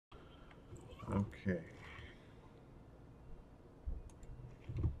Okay.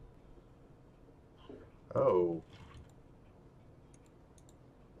 Oh.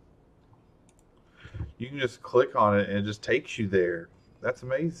 You can just click on it and it just takes you there. That's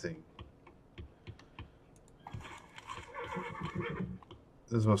amazing.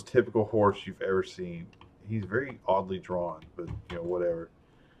 This is the most typical horse you've ever seen. He's very oddly drawn, but you know, whatever.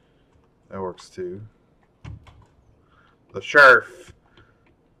 That works too. The sheriff.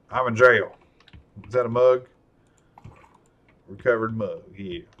 I'm in jail. Is that a mug? Recovered mug.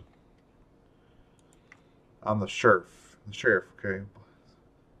 Yeah. I'm the sheriff. The sheriff, okay.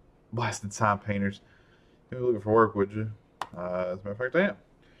 Blasted sign painters. You be looking for work, would you? As a matter of fact, I am.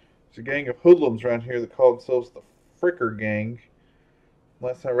 There's a gang of hoodlums around here that call themselves the Fricker Gang.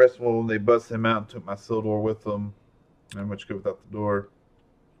 Last time I arrested one of them, they busted him out and took my Sildor with them. Not much good without the door.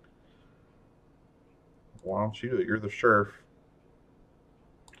 Why don't you do it? You're the sheriff.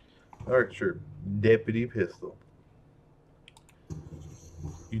 Alright, sure. Deputy pistol.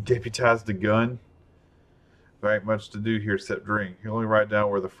 You deputized a gun? There ain't much to do here except drink. You only write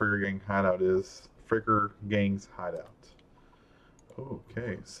down where the Fricker Gang hideout is. Fricker Gang's hideout.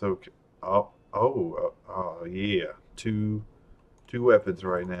 Okay, so yeah, two weapons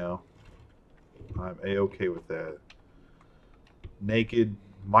right now. I'm a-okay with that. Naked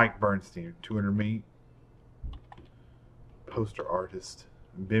Mike Bernstein, 200 meat. Poster artist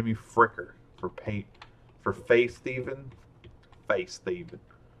Bimmy Fricker for paint for face thieving. Face thieving.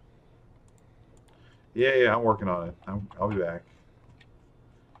 Yeah, I'm working on it. I'll be back.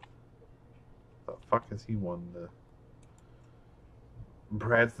 The fuck has he won the?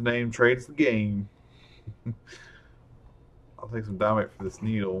 Brad's the name, trades the game. I'll take some dynamite for this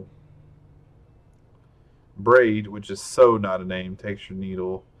needle. Braid, which is so not a name, takes your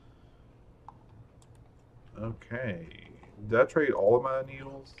needle. Okay. Did I trade all of my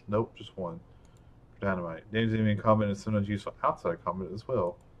needles? Nope, just one. For dynamite. Damage enemy combat is sometimes useful outside combat as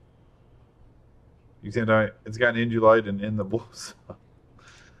well. You can it's got an light and in the blows up.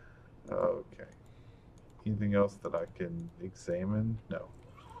 Okay. Anything else that I can examine? No.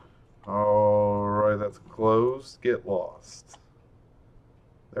 Alright, that's closed. Get lost.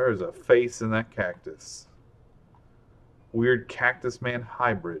 There is a face in that cactus. Weird Cactus Man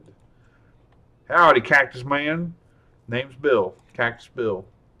hybrid. Howdy, Cactus Man. Name's Bill. Cactus Bill.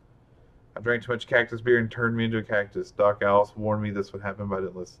 I drank too much cactus beer and turned me into a cactus. Doc Alice warned me this would happen, but I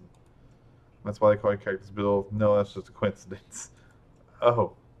didn't listen. That's why they call you Cactus Bill. No, that's just a coincidence.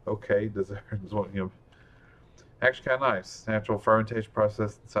 Oh, okay. Does want him? Actually, kind of nice. Natural fermentation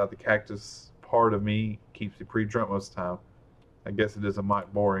process inside the cactus part of me keeps me pretty drunk most of the time. I guess it is a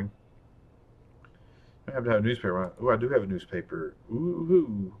mite boring. I have to have a newspaper. Ooh, I do have a newspaper.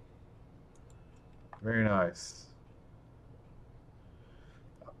 Ooh, very nice.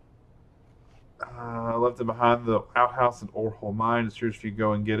 I left it behind the outhouse in Orhole Mine. As sure as you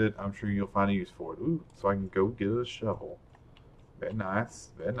go and get it, I'm sure you'll find a use for it. Ooh, so I can go get a shovel. Very nice,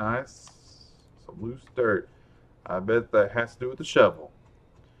 very nice. Some loose dirt. I bet that has to do with the shovel.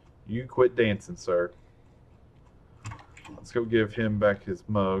 You quit dancing, sir. Let's go give him back his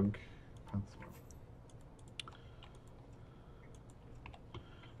mug.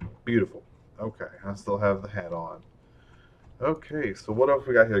 Beautiful. Okay, I still have the hat on. Okay, so what else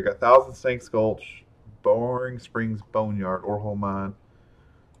we got here? We got Thousand Snakes Gulch, Boring Springs Boneyard, Orhole Mine.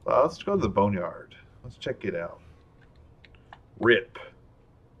 Let's go to the Boneyard. Let's check it out. Rip.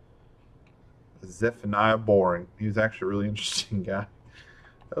 Zephaniah Boring. He was actually a really interesting guy.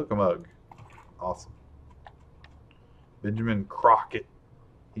 Look a mug. Awesome. Benjamin Crockett.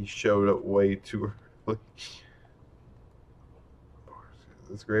 He showed up way too early.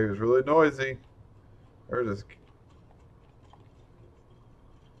 This grave is really noisy. There's this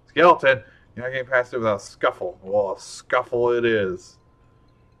skeleton. You're not getting past it without a scuffle. Well, a scuffle it is.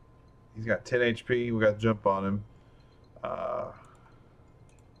 He's got 10 HP. We got to jump on him. Yeah,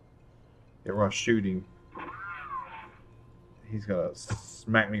 we're going to shoot him. He's going to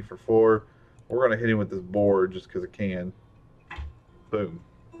smack me for 4. We're going to hit him with this board just because it can. Boom.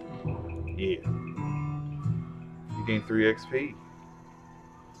 Yeah. You gain 3 XP.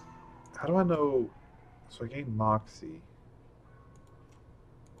 How do I know? So I gained Moxie.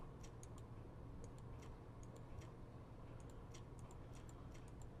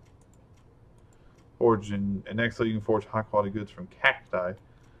 Forge and next you can forge high quality goods from cacti.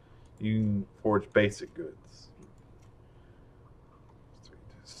 You can forge basic goods.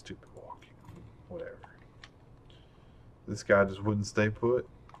 Stupid walking. Whatever. This guy just wouldn't stay put.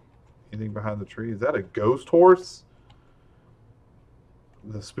 Anything behind the tree? Is that a ghost horse?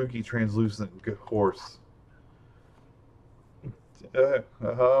 The spooky translucent horse.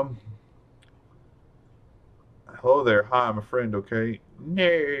 Hello there. Hi, I'm a friend, okay?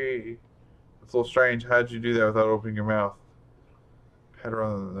 Nay. It's a little strange. How'd you do that without opening your mouth? Pat her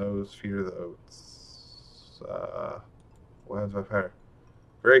on the nose, feed her the oats. What happens if I pat her?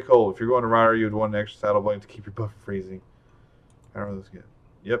 Very cold. If you're going to ride her, you'd want an extra saddle blanket to keep your butt from freezing. I don't know this again.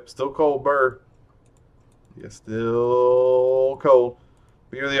 Yep, still cold, burr. Yeah, still cold.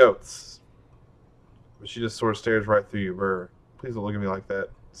 Feed her the oats. But she just sort of stares right through you, burr. Please don't look at me like that.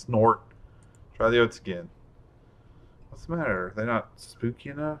 Snort. Try the oats again. What's the matter? Are they not spooky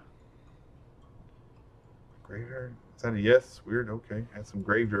enough? Grave dirt? Is that a yes? Weird. Okay. Add some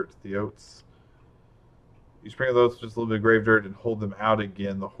grave dirt to the oats. You sprinkle the oats with just a little bit of grave dirt and hold them out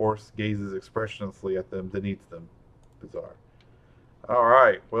again. The horse gazes expressionlessly at them, then eats them. Bizarre.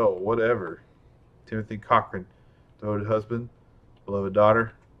 Alright. Well, whatever. Timothy Cochran. Devoted husband. Beloved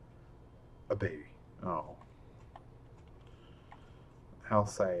daughter. A baby. Oh. How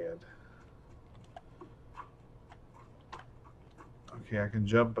sad. Okay, I can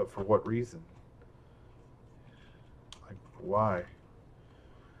jump, but for what reason? Like, why?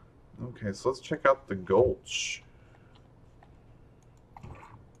 Okay, so let's check out the gulch.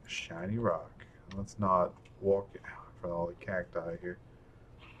 Shiny rock. Let's not walk out for all the cacti here.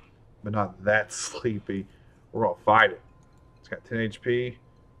 But not that sleepy. We're gonna fight it. It's got 10 HP.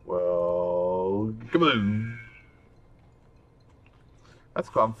 Well, kaboom. That's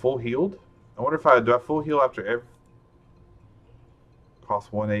cool. I'm full healed. I wonder if do I full heal after every...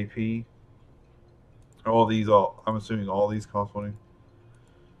 Cost 1 AP. I'm assuming all these cost 1 AP.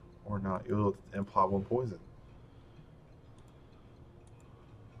 Or not. You'll imply 1 poison.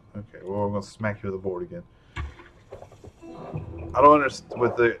 Okay, well, we're going to smack you with the board again. I don't understand.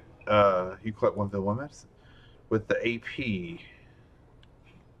 With the, you collect 1 fill 1 medicine. With the AP,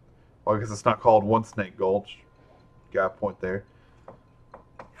 well, I guess it's not called One Snake Gulch. Got a point there.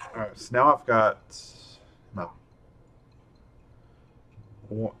 Alright, so now I've got, no.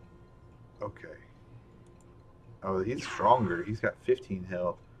 One, okay. Oh, he's stronger. He's got 15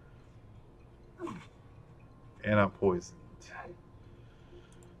 health. And I'm poisoned.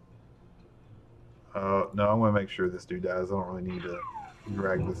 No, I'm going to make sure this dude dies. I don't really need to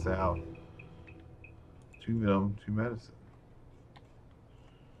drag this out. 2 venom, 2 medicine.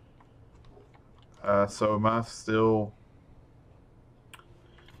 So am I still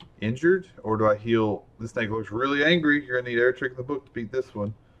injured? Or do I heal? This snake looks really angry. You're going to need every trick in the book to beat this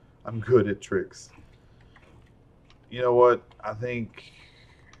one. I'm good at tricks. You know what? I think...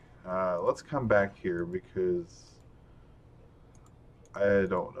 let's come back here because... I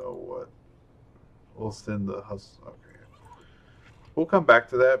don't know what... We'll send the hustle. Okay. We'll come back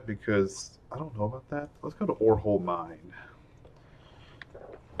to that because I don't know about that. Let's go to Orehole Mine.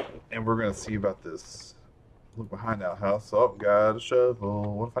 And we're going to see about this. Look behind that house. Oh, got a shovel.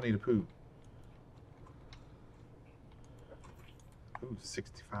 What if I need a poop? Ooh,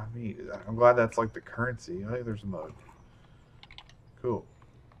 65 meat. I'm glad that's like the currency. Oh, there's a mug. Cool.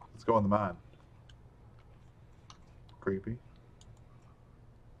 Let's go in the mine. Creepy.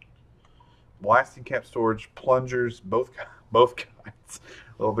 Blasting cap storage, plungers, both kinds.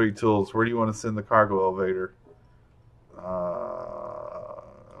 Level 3 tools. Where do you want to send the cargo elevator?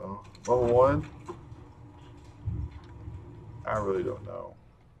 Level 1? I really don't know.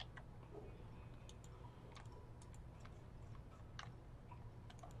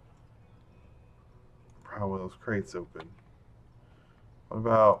 Probably those crates open. What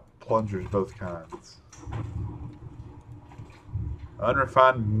about plungers, both kinds?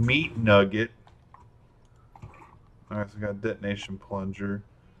 Unrefined meat nugget. Alright, so we got detonation plunger.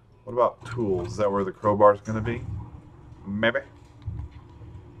 What about tools? Is that where the crowbar is going to be? Maybe.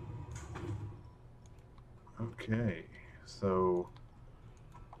 Okay, so...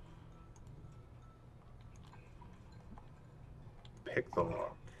 Pick the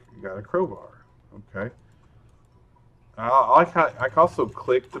lock. You got a crowbar. Okay. I can also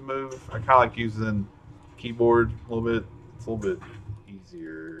click to move. I kind of like using keyboard a little bit. It's a little bit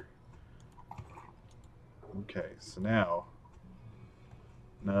easier. Okay, so now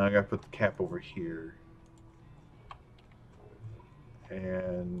I gotta put the cap over here.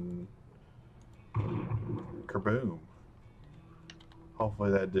 And kaboom.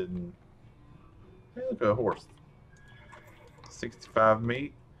 Hopefully that didn't... Hey, look at a horse. 65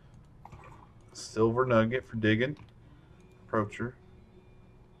 meat. Silver nugget for digging. Approacher.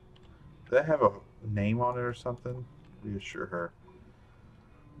 Does that have a name on it or something? Reassure her.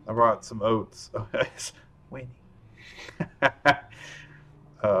 I brought some oats. Oh, yes. Winnie.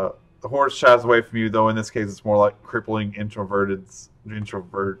 The horse shies away from you, though in this case it's more like crippling introverted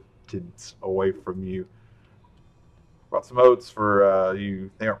away from you. Brought some oats for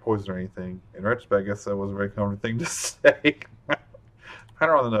you. They aren't poison or anything. In retrospect, I guess that was a very common thing to say. Pat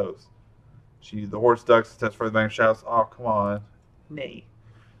her on the nose. The horse ducks, steps further back and shouts, "Oh, come on." Nay.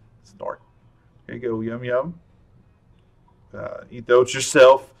 Snort. Here you go, yum yum. Eat the oats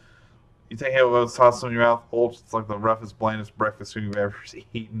yourself. You take half of oats, toss them in your mouth. Oats, it's like the roughest, blandest breakfast food you've ever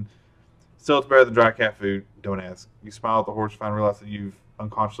eaten. Still, it's better than dry cat food. Don't ask. You smile at the horse, finally realize that you've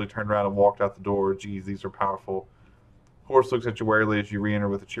unconsciously turned around and walked out the door. Geez, these are powerful. Horse looks at you warily as you re-enter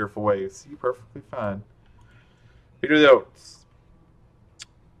with a cheerful wave. See, perfectly fine. Feed her the oats.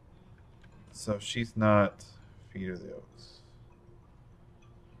 So she's not. Feed her the oats.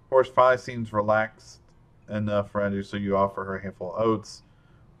 Horse finally seems relaxed enough around you, so you offer her a handful of oats.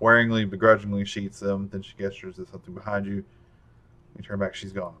 Waringly, begrudgingly, she eats them. Then she gestures at something behind you. You turn back,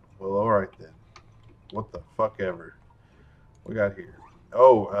 she's gone. Well, alright then. What the fuck ever. We got here.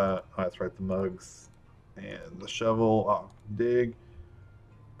 Oh, that's right, the mugs. And the shovel. Oh, dig.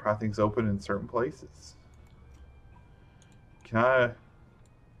 Pry things open in certain places. Can I?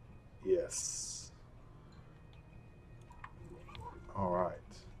 Yes. Alright.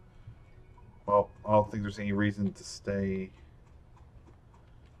 Well, I don't think there's any reason to stay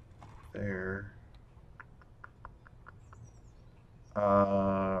there. You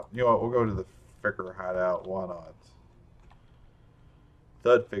know what? We'll go to the Fricker hideout. Why not?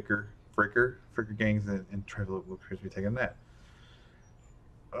 Thud Fricker gangs and try to look appears to be taking that.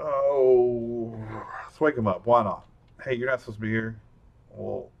 Oh, let's wake him up. Why not? Hey, you're not supposed to be here.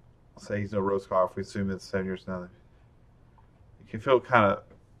 Well, say he's no Rose Car if we assume it's 7 years now. You feel kind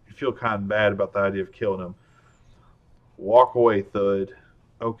of bad about the idea of killing him. Walk away, Thud.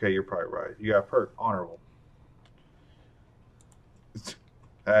 Okay, you're probably right. You got a perk. Honorable.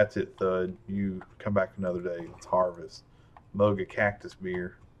 That's it, Thud. You come back another day. Let's harvest. Mug of cactus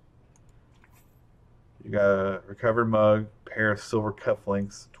beer. You got a recovered mug, pair of silver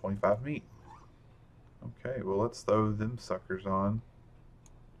cufflinks, 25 meat. Okay, well, let's throw them suckers on.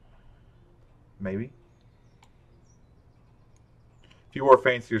 Maybe. If you wore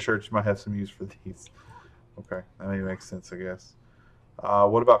fancier shirts, you might have some use for these. Okay, that may make sense, I guess.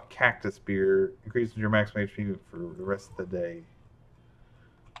 What about cactus beer? Increases your maximum HP for the rest of the day.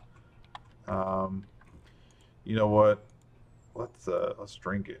 You know what? Let's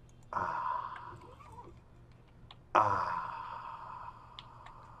drink it.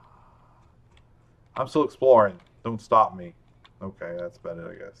 I'm still exploring. Don't stop me. Okay, that's about it,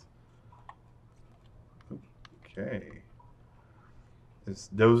 I guess. Okay. It's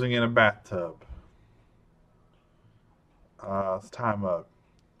dozing in a bathtub. Let's time up.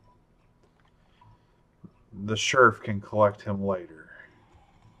 The sheriff can collect him later.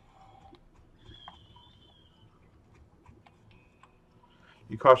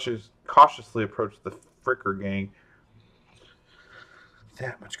 You cautiously approach the Fricker gang.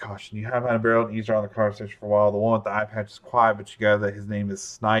 That much caution. You have on a barrel and ease around the conversation for a while. The one with the eye patch is quiet, but you gather that his name is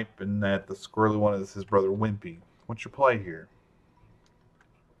Snipe and that the squirrely one is his brother Wimpy. What's your play here?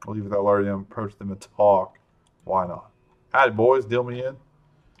 I'll leave without alerting them, approach them and talk. Why not? Howdy, boys. Deal me in.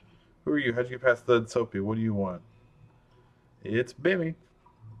 Who are you? How'd you get past the Soapy? What do you want? It's Bimmy.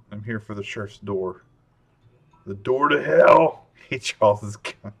 I'm here for the sheriff's door. The door to hell? He draws his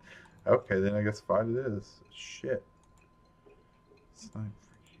gun. Okay, then I guess fight it is. Shit. Snipe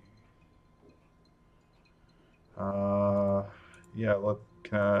yeah,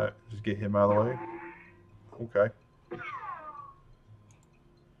 can I just get him out of the way? Okay.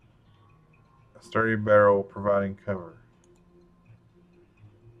 A sturdy barrel providing cover.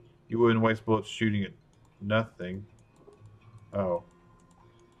 You wouldn't waste bullets shooting at nothing. Oh.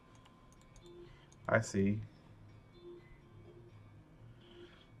 I see.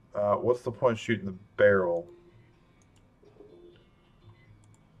 What's the point of shooting the barrel?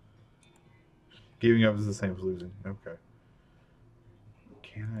 Giving up is the same as losing. Okay.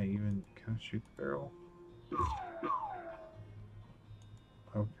 Can I shoot the barrel?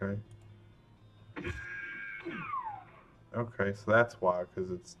 Okay. Okay, so that's why, because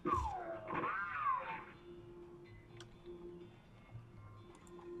it's...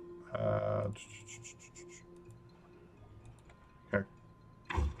 okay.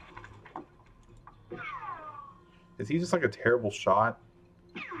 Is he just like a terrible shot?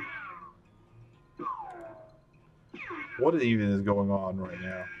 What even is going on right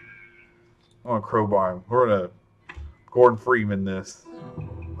now? I'm gonna crowbar him. We're gonna Gordon Freeman this.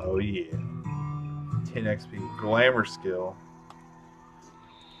 Oh yeah. 10 XP. Glamour skill.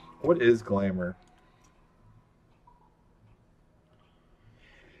 What is glamour?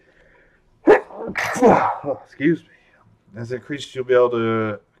 Oh, excuse me. As it increases, you'll be able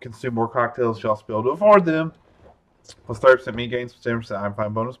to consume more cocktails. You'll also be able to afford them. Plus 30% meat gains, plus 10% iron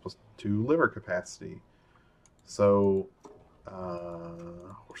fine bonus, plus 2 liver capacity. So,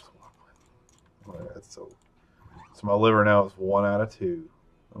 where's the one? So my liver now is 1 out of 2.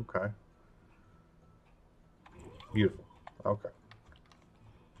 Okay. Beautiful. Okay.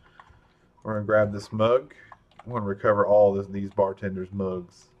 We're going to grab this mug. I'm going to recover all these bartenders'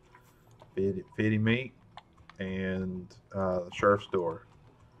 mugs. Fitty meat and the sheriff's door.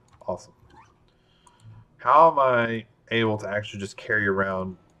 Awesome. How am I able to actually just carry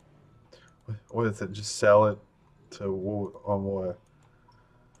around? What is it? Just sell it to on what?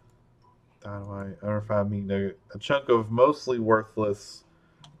 Dynamite, unrefined meat nugget. A chunk of mostly worthless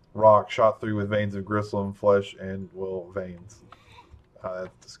rock shot through with veins of gristle and flesh and, well, veins. That's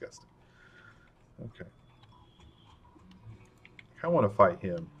disgusting. Okay. I want to fight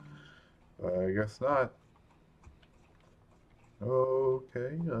him. I guess not.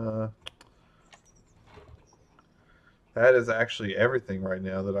 Okay. That is actually everything right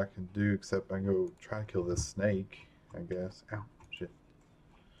now that I can do, except I can go try to kill this snake, I guess. Ow, shit.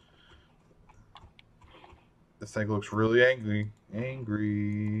 This snake looks really angry.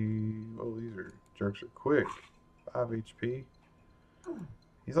 Oh, these jerks are quick. 5 HP.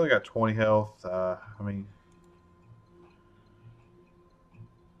 He's only got 20 health. I mean...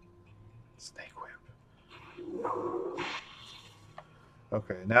 Snake whip.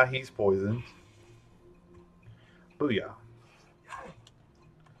 Okay, now he's poisoned. Booyah.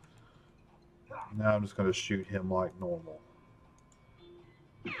 Now I'm just going to shoot him like normal.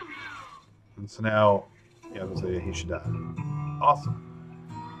 And so now, yeah, I was gonna say he should die.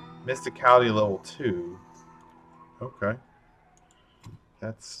 Awesome. Mystic Howdy level 2. Okay.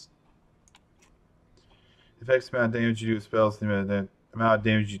 That's... Affects the amount of damage you do with spells, the amount of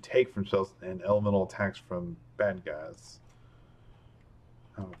damage you take from spells, and elemental attacks from bad guys.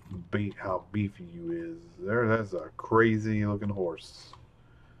 How beefy you is. That's a crazy looking horse.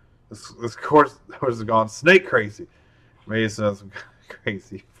 This horse has gone snake crazy. Maybe it's some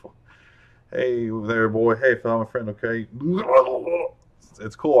crazy. Hey there, boy. Hey, fella, my friend. Okay.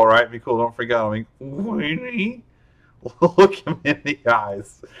 It's cool, all right. Be cool. Don't freak out on me. Look him in the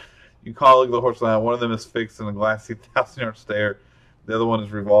eyes. You can't look at the horse line. One of them is fixed in a glassy 1,000-yard stare. The other one is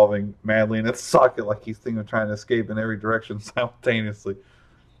revolving madly in its socket like he's thinking of trying to escape in every direction simultaneously.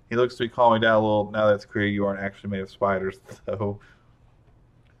 He looks to be calming down a little. Now that's clear, you aren't actually made of spiders, though.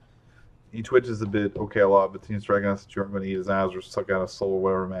 He twitches a bit, okay, a lot, but seems to recognize that you aren't going to eat his eyes or suck out his soul or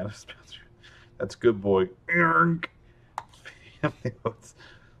whatever, man. That's good, boy.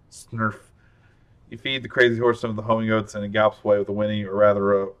 Snurf. You feed the crazy horse some of the homing oats, and it gallops away with a whinny, or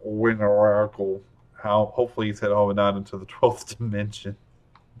rather a whinneracle. Hopefully he's headed home and not into the 12th dimension.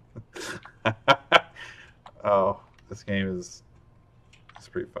 Oh, this game is... It's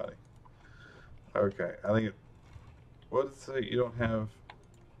pretty funny. Okay, I think what does it say? You don't have...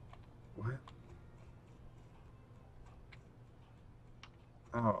 What?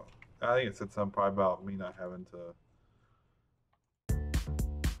 Oh, I think it said something probably about me not having to...